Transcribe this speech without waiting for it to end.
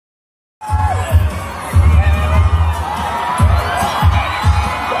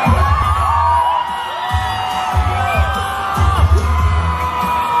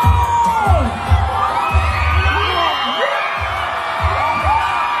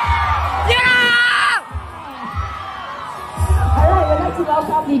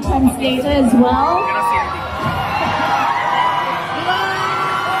translator as well.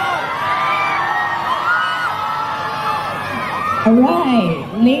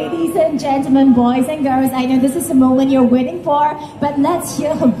 Alright, ladies and gentlemen, boys and girls, I know this is the moment you're waiting for, but let's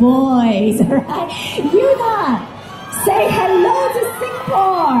hear her voice, alright? Yoona, say hello to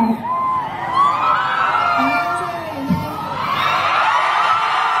Singapore!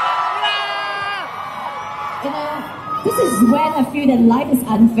 You know, this is when I feel that life is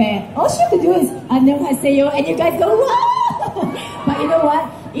unfair. All she have to do is annyeonghaseyo and you guys go, wow! But you know what?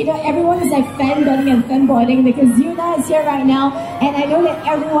 You know, everyone is like fangirling and fanboying because Yoona is here right now, and I know that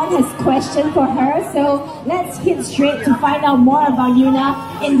everyone has questions for her. So let's hit straight to find out more about Yoona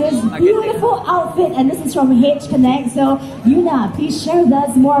in this beautiful outfit, and this is from H Connect. So Yoona, please share with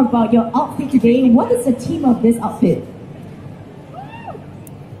us more about your outfit today. What is the theme of this outfit?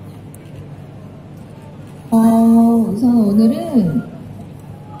 우선 오늘은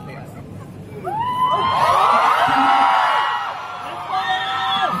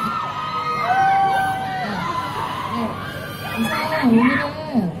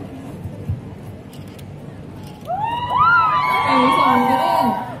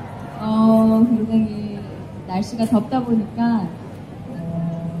굉장히 날씨가 덥다 보니까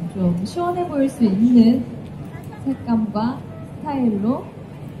좀 시원해 보일 수 있는 색감과 스타일로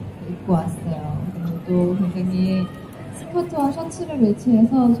입고 왔어요. 그리고 또 굉장히 스커트와 셔츠를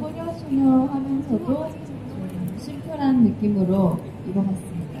매치해서 소녀소녀하면서도 좀 심플한 느낌으로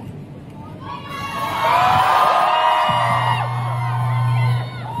입어봤습니다.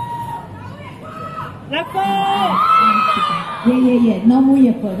 Yeah. 너무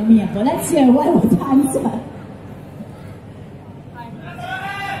예뻐. Let's hear what was the answer.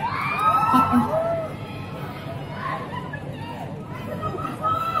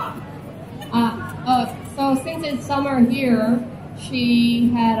 So since it's summer here, she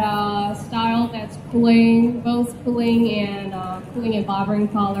had a style that's both cooling and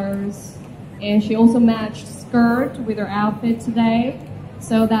vibrant colors. And she also matched skirt with her outfit today.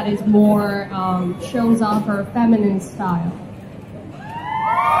 So that is more, shows off her feminine style.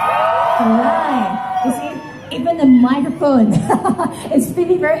 Alright, you see, even the microphone is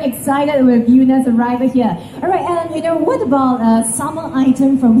feeling very excited with Yoona's arrival here. Alright, and you know, what about a summer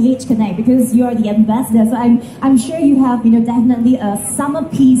item from H Connect? Because you're the ambassador, so I'm sure you have, you know, definitely a summer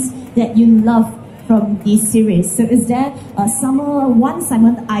piece that you love from this series. So is there a one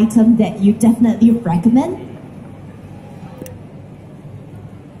summer item that you definitely recommend?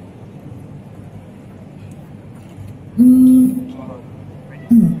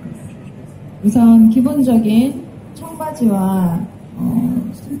 우선 기본적인 청바지와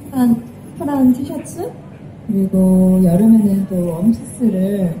심플한 티셔츠, 그리고 여름에는 또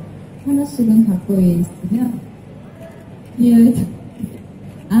웜피스를 하나씩은 갖고 있으면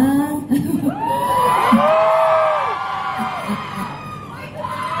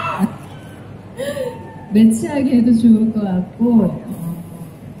매치하기에도 좋을 것 같고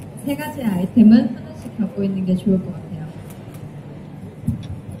세 가지 아이템은 하나씩 갖고 있는 게 좋을 것 같아요.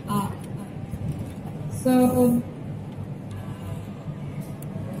 So,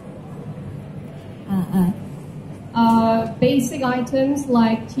 basic items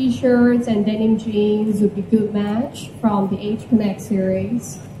like t-shirts and denim jeans would be good match from the H Connect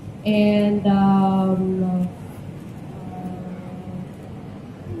series. And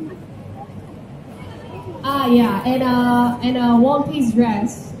and a one-piece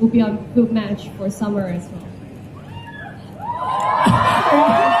dress would be a good match for summer as well.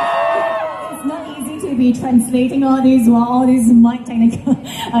 To be translating all these mic technical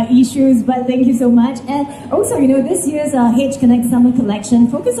issues, but thank you so much. And also, you know, this year's H Connect Summer Collection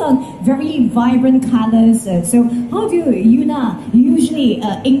focus on very vibrant colors. So how do Yoona usually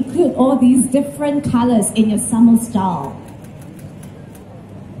include all these different colors in your summer style?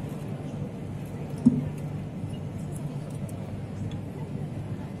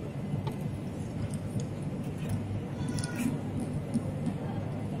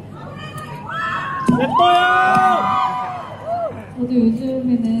 저도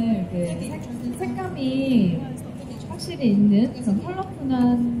요즘에는 색감이 확실히 있는 그런 컬러풀한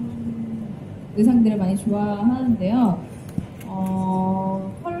의상들을 많이 좋아하는데요.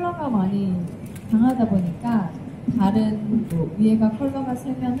 컬러가 많이 강하다 보니까 다른 위에가 컬러가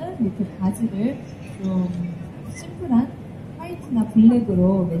세면은 밑에 바지를 좀 심플한 화이트나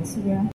블랙으로 매치를